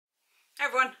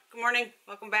morning,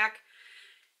 welcome back.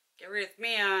 Get ready with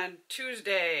me on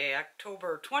Tuesday,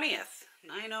 October 20th,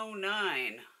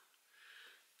 9:09.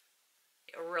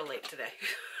 We're real late today.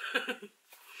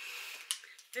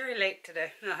 Very late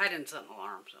today. No, I didn't set an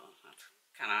alarm, so that's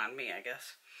kind of on me, I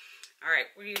guess. Alright,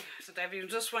 since I haven't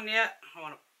used this one yet, I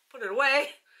want to put it away.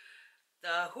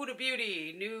 The Huda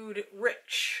Beauty Nude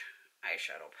Rich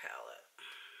Eyeshadow Palette,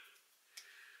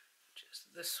 which is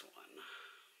this one.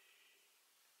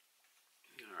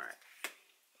 Alright.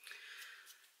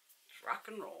 Let's rock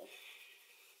and roll.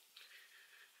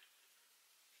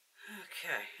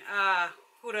 Okay.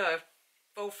 Huda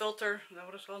Faux Filter. Is that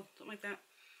what it's called? Something like that.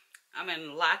 I'm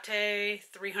in Latte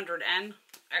 300N.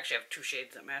 I actually have two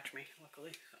shades that match me,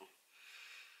 luckily. So,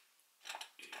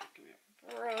 give me a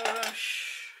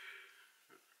brush.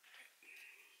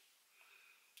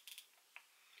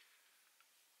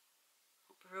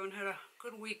 Hope everyone had a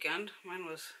good weekend. Mine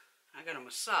was, I got a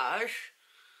massage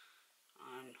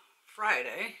on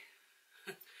Friday.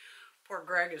 Poor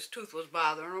Greg, his tooth was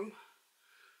bothering him.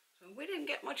 So we didn't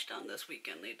get much done this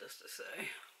weekend, needless to say.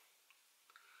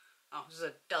 Oh, this is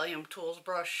a Delium Tools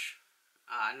brush,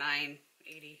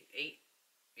 988,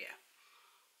 yeah.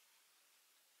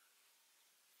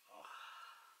 Oh.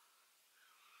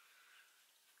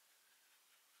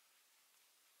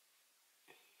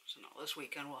 So now this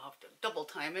weekend we'll have to double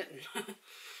time it and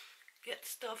get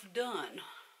stuff done.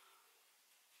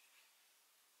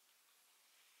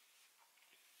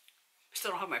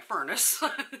 Still don't have my furnace.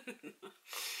 I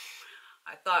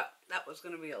thought that was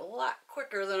going to be a lot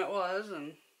quicker than it was,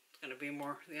 and it's going to be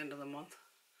more at the end of the month.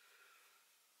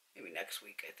 Maybe next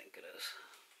week, I think it is.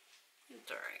 It's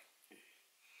alright.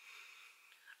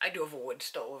 I do have a wood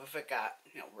stove if it got,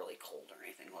 really cold or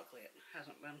anything. Luckily, it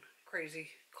hasn't been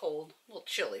crazy cold. A little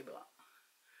chilly, but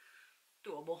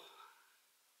doable.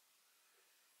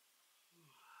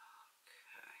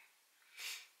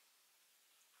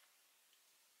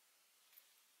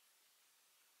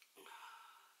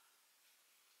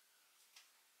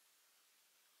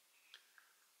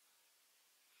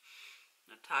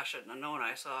 Natasha Nonona,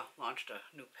 I saw, launched a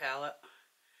new palette.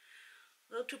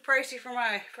 A little too pricey for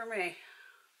me.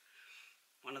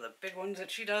 One of the big ones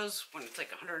that she does, when it's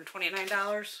like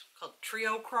 $129, called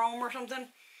Trio Chrome or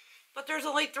something. But there's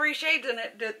only 3 shades in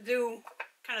it that do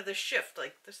kind of the shift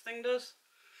like this thing does,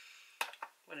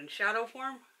 but in shadow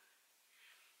form.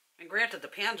 And granted, the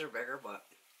pans are bigger, but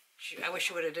I wish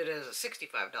she would have did it as a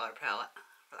 $65 palette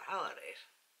for the holidays.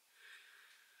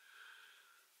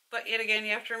 But yet again,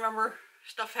 you have to remember,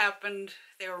 stuff happened.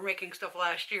 They were making stuff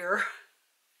last year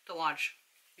to launch,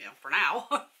 for now.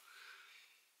 So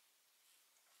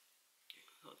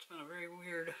it's been a very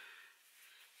weird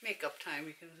makeup time,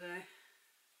 you can say.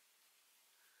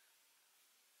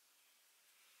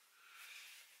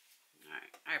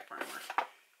 Alright, eye primer.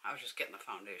 I was just getting the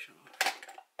foundation on.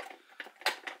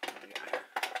 What do we got here?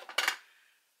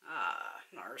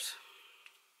 NARS.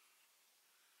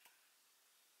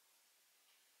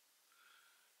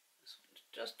 This one's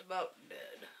just about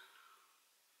dead.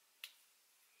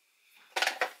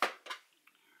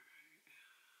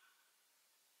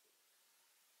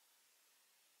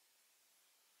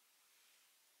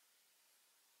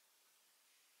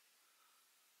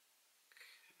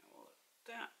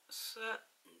 That set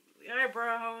the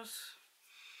eyebrows.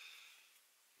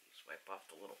 Just wipe off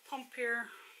the little pump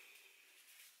here.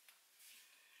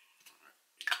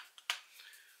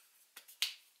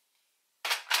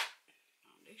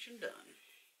 Foundation done.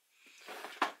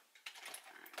 Alright.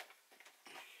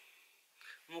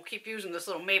 And we'll keep using this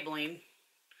little Maybelline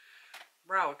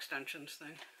brow extensions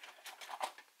thing.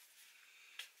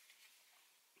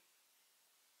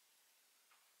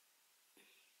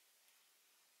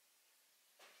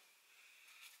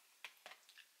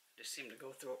 Just seem to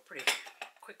go through it pretty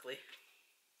quickly.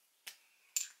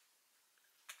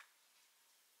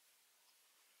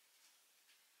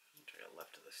 I'll try to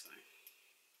left of this thing.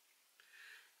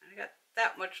 I got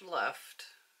that much left,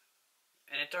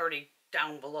 and it's already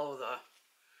down below the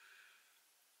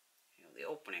the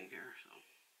opening here. So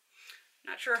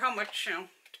not sure how much.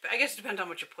 I guess it depends how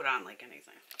much you put on, like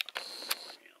anything.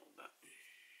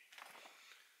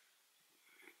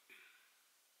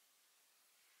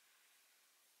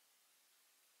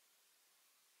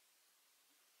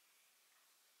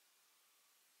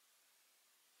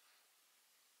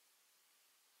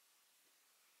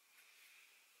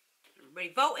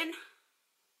 Everybody voting?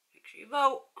 Make sure you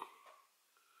vote.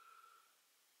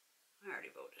 I already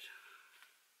voted.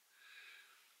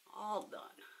 All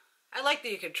done. I like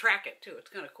that you can track it too. It's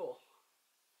kind of cool.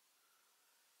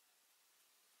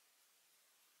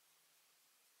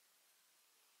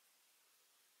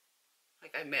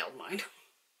 Like I mailed mine.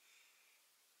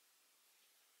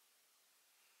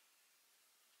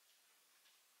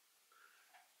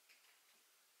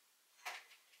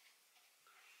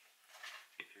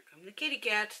 the kitty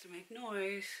cats to make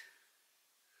noise.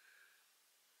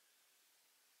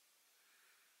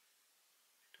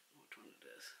 I don't know which one it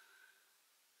is.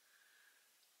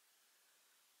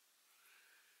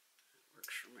 That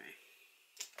works for me.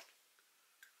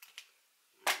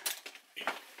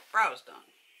 Alright. Brow's done.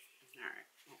 Alright.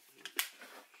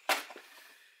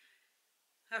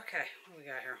 Okay, what do we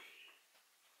got here?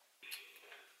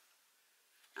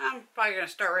 I'm probably going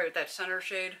to start right with that center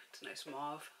shade. It's a nice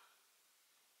mauve.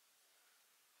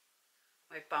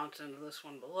 Might bounce into this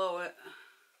one below it.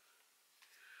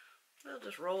 We'll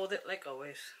just roll with it like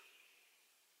always.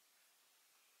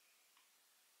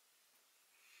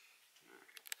 Alright,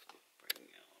 bring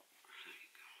yellow. There you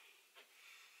go.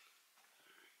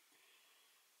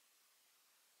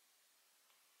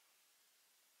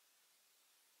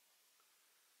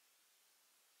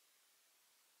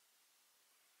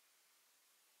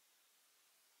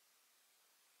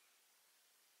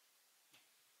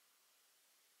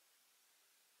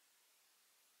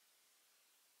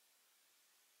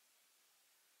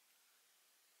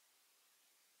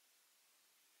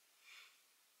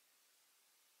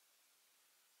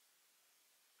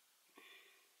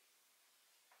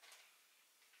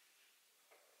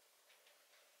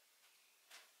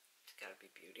 It's gotta be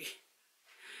Beauty.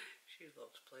 She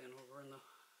loves playing over in the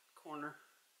corner.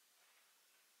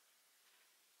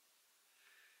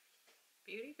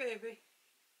 Beauty baby.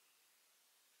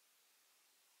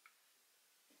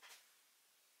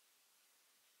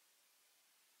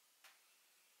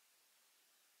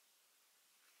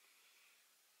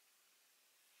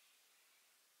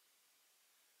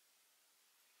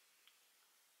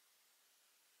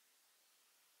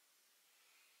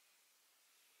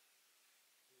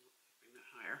 Bring that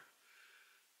higher.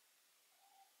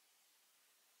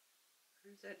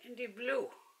 There's that indie blue.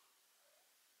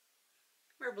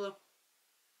 Come here, blue.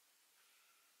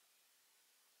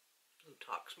 Blue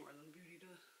talks more than Beauty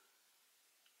does.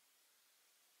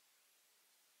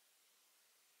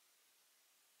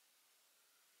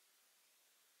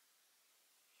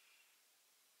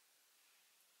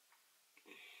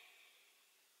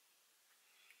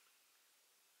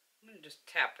 I'm going to just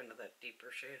tap into that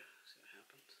deeper shade, see what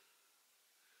happens.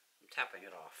 I'm tapping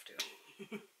it off too.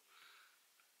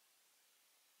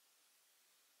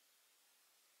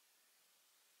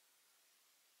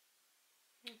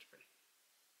 That's pretty.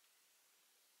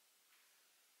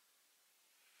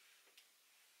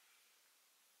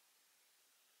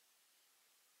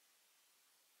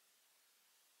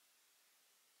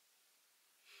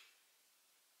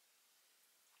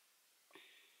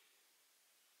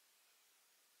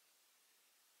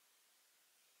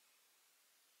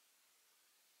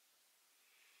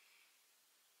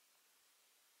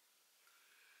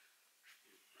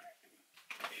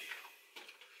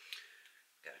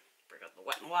 Gotta bring out the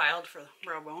Wet n Wild for the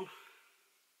brow bone.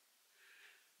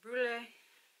 Brulee. Right.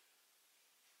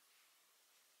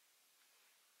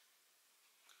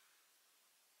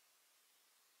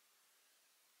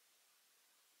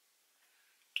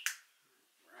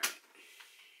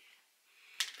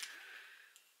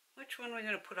 Which one are we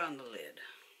going to put on the lid?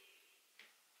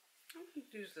 I'm going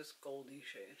to use this goldy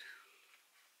shade.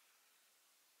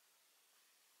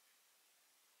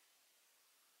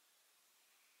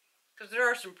 Because there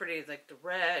are some pretty, like the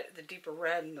red, the deeper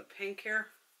red and the pink here.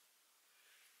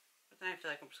 But then I feel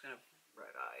like I'm just going to have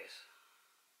red eyes.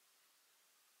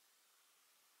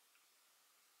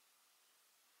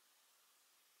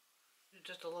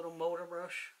 Just a little MODA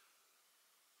brush.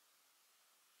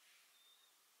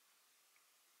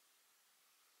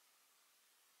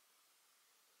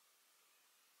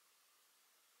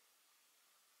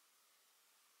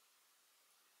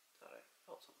 Thought I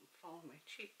felt something fall on my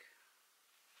cheek.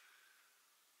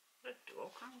 What a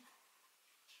duochrome?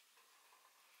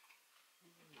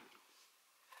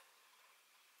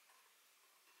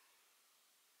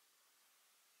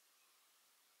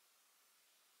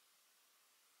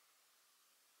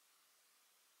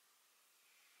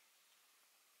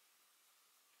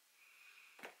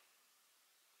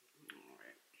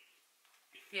 Alright.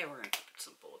 Yeah, we're going to keep it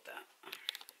simple with that.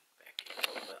 Back here a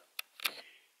little bit.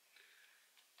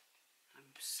 I'm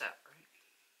set, right?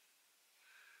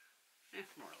 Yeah,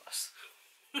 more or less.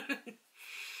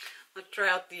 Let's try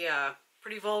out the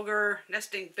Pretty Vulgar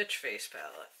Nesting Bitch Face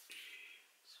palette.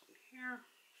 This one here.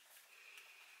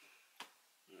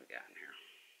 What do we got in here?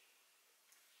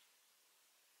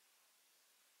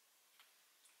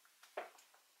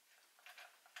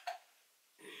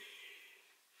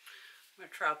 I'm going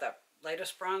to try out that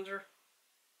lightest bronzer.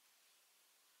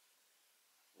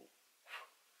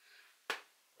 A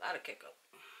lot of kick up.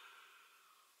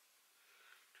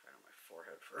 Try it on my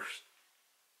forehead first.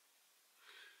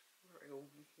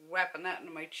 whapping that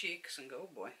into my cheeks and go, oh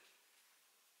boy.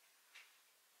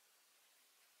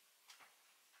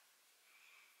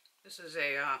 This is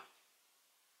a,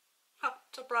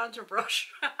 it's a bronzer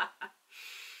brush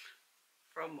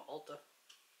from Ulta.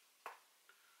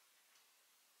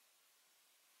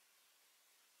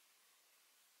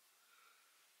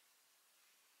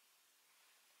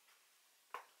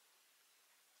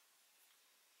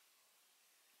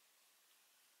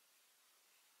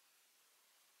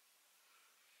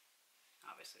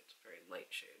 Obviously it's a very light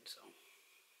shade, so.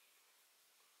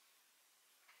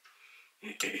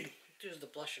 Use the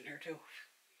blush in here too.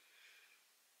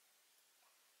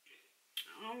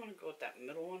 I'm going to go with that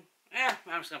middle one. Yeah,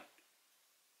 I'm just going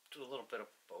to do a little bit of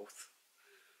both.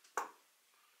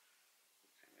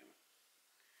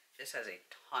 This has a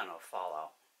ton of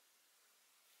fallout.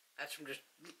 That's from just,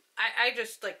 I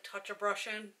just like touch a brush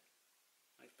in,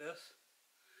 like this.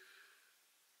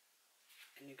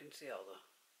 And you can see all the,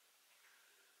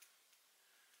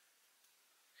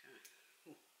 okay.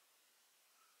 Ooh.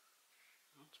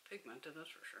 Well, it's pigmented,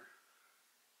 that's for sure.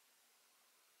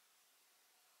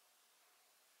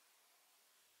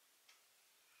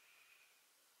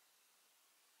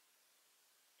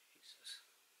 Jesus.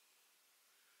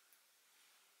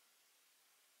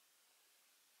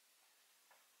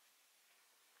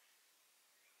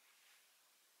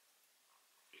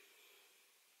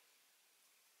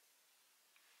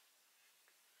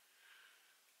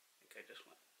 I think I just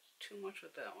went too much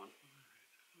with that one.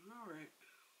 All right.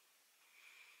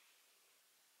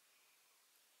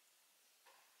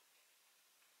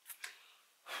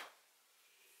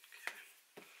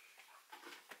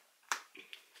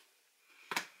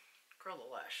 Curl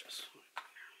the lashes.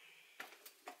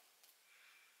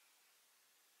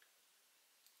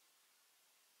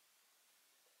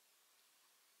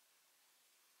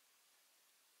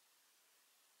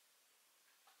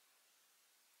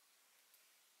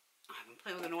 I've been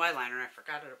playing with a new eyeliner and I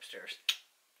forgot it upstairs.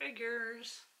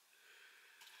 Figures.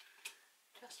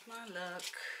 Just my luck.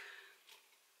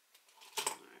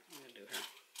 Alright, what am I gonna do here?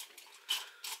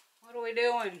 What are we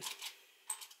doing?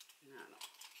 No.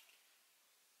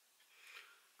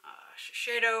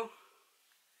 Shiseido.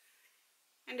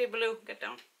 Indie Blue. Get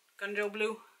down. Gunjo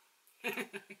Blue.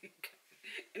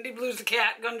 Indie Blue's the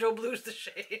cat. Gunjo Blue's the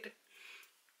shade.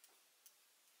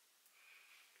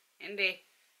 Indie.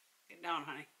 Get down,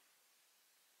 honey.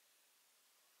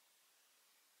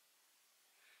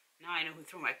 Now I know who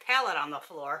threw my palette on the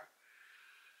floor.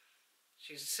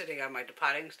 She's sitting on my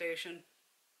depotting station.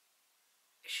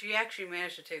 She actually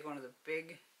managed to take one of the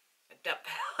big Adept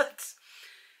palettes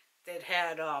that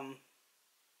had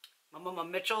my Mama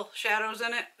Mitchell shadows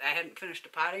in it. I hadn't finished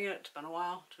depotting it. It's been a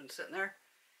while. It's been sitting there.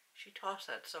 She tossed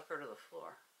that sucker to the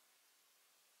floor.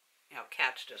 You know,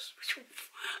 cats just...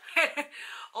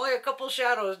 Only a couple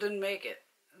shadows didn't make it.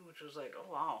 Which was like,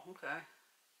 oh wow, okay.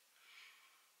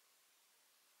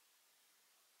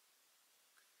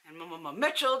 And Mama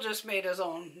Mitchell just made his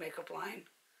own makeup line.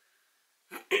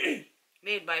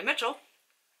 Made by Mitchell.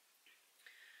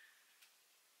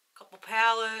 Couple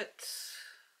palettes,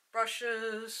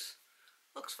 brushes.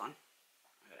 Looks fun.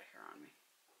 I got a hair on me.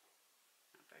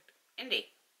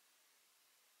 Indie.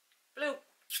 Blue.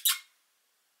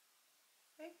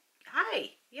 Hey.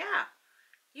 Hi. Yeah.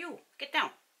 You. Get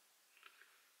down.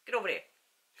 Get over there.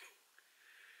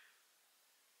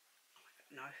 Oh my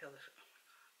God. Now I feel this.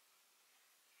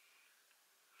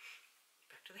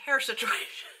 Back to the hair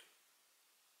situation.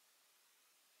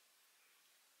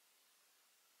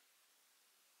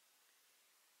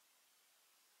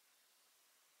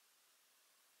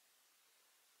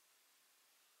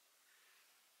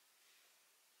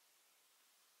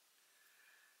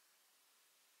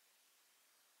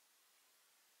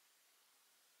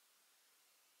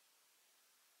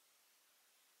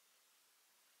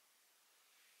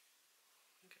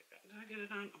 Did I get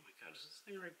it on? Oh my God, is this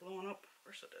thing already blowing up? Of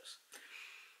course it is.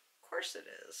 Of course it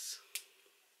is.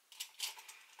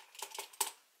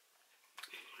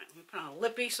 Alright, let me put on a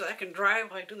lippy so I can dry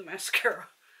while I do the mascara.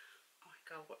 Oh my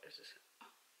God, what is this? Oh,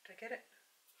 did I get it?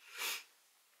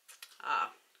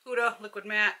 Huda Liquid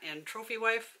Matte and Trophy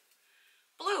Wife.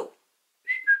 Blue.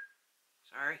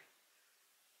 Sorry.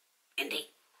 Indie.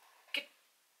 Get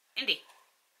Indie.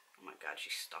 Oh my God,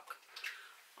 she's stuck.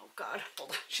 Oh God,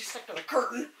 hold on. She's stuck to the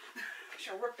curtain.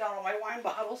 She ripped out all my wine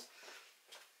bottles.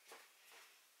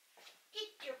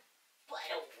 Get your butt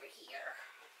over here.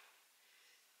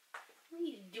 What are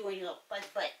you doing, little butt?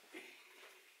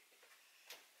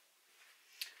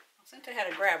 Since I had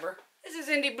to grab her, this is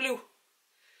Indie Blue.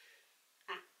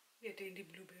 Get Indie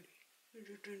Blue, baby.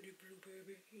 Just Indie Blue,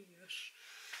 baby. Yes.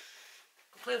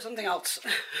 Go play with something else.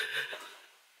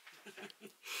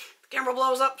 The camera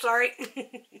blows up, sorry.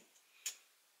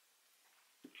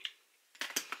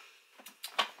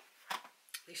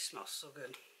 These smell so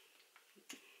good.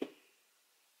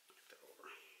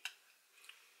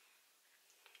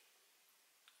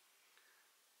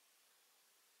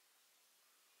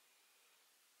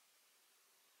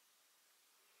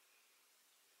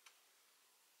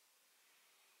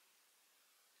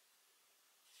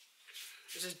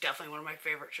 This is definitely one of my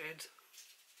favorite shades.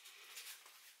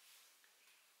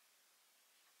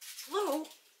 Blue? Oh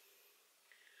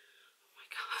my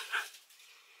god.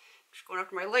 Just going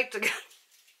after my lights again.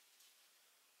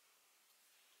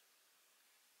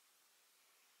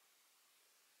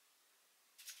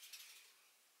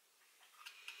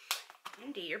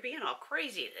 Indy, you're being all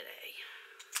crazy today.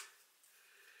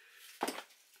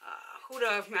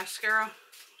 Huda mascara.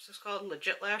 What's this called?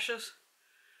 Legit Lashes.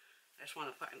 I just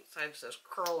want to find the side that says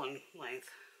curl and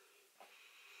length.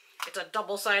 It's a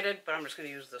double-sided, but I'm just going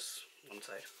to use this one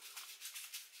side.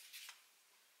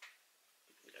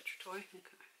 You got your toy?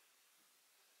 Okay.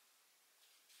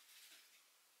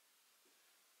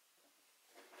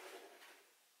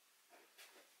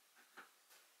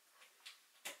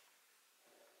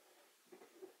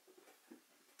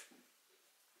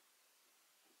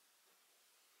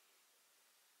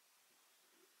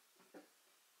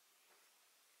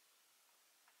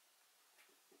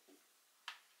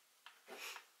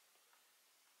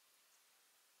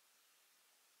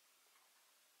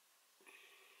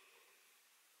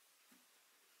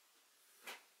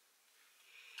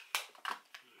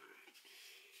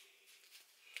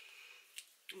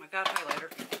 Oh my god,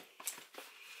 highlighter.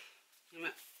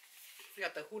 We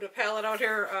got the Huda palette out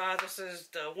here. This is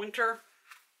the winter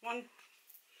one.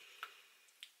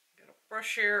 Got a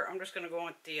brush here. I'm just going to go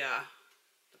with the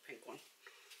pink one.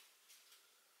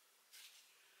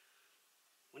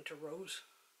 Winter Rose.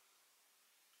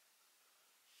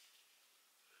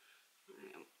 I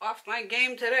am off my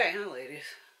game today, huh,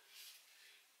 ladies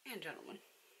and gentlemen.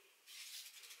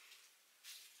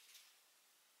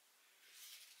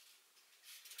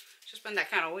 It's just been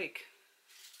that kind of week.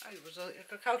 I was like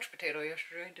a couch potato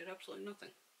yesterday. I did absolutely nothing.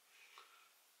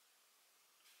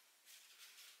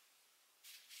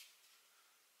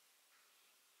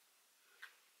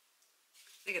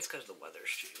 I think it's because the weather's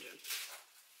changing.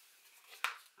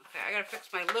 Okay, I gotta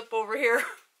fix my lip over here.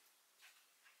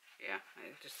 Yeah,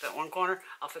 just that one corner.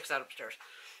 I'll fix that upstairs.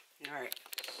 Alright.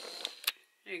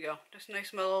 There you go. Just a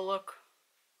nice mellow look.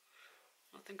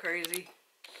 Nothing crazy.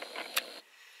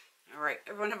 Alright,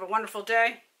 everyone have a wonderful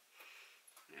day.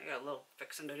 I got a little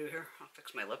fixing to do here. I'll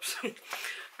fix my lips.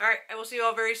 Alright, I will see you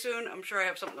all very soon. I'm sure I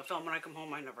have something to film when I come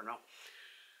home. I never know.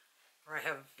 Or I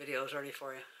have videos ready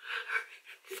for you.